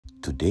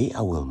Today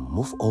I will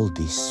move all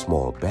this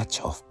small batch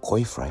of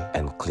koi fry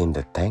and clean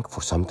the tank for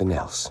something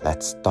else.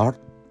 Let's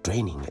start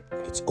draining it.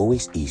 It's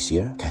always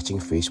easier catching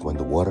fish when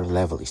the water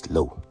level is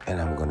low. And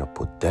I'm gonna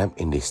put them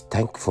in this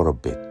tank for a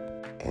bit.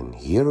 And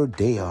here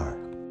they are.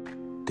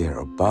 They're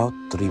about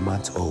 3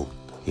 months old.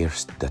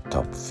 Here's the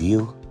top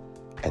view,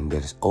 and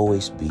there's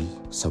always be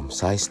some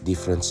size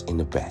difference in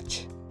the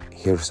batch.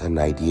 Here's an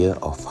idea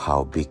of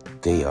how big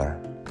they are.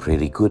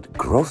 Pretty good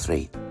growth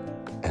rate.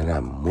 And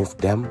I moved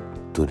them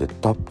to the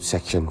top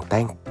section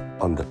tank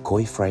on the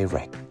koi fry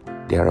rack.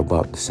 They're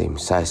about the same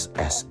size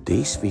as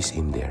these fish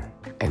in there.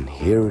 And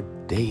here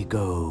they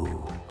go.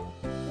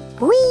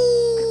 Whee!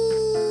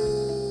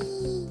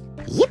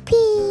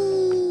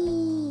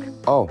 Yippee!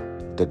 Oh,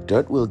 the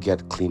dirt will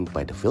get cleaned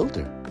by the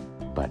filter.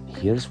 But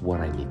here's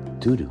what I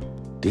need to do.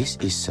 This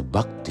is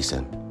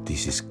BigDvsFish.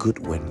 This is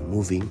good when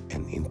moving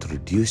and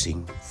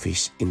introducing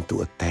fish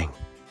into a tank.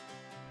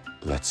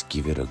 Let's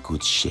give it a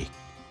good shake.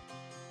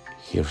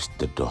 Here's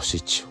the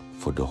dosage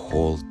for the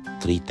whole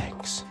 3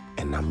 tanks.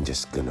 And I'm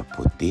just gonna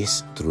put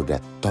this through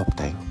that top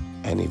tank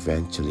and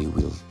eventually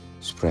will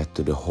spread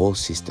to the whole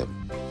system.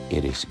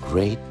 It is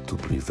great to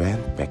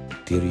prevent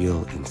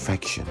bacterial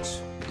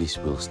infections. This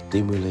will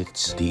stimulate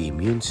the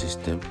immune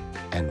system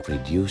and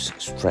reduce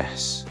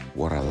stress.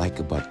 What I like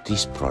about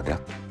this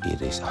product,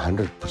 it is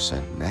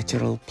 100%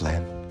 natural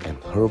plant and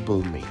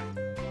herbal made.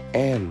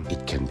 And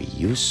it can be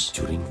used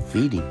during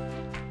feeding.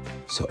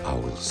 So I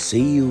will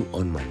see you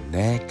on my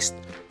next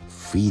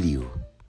video.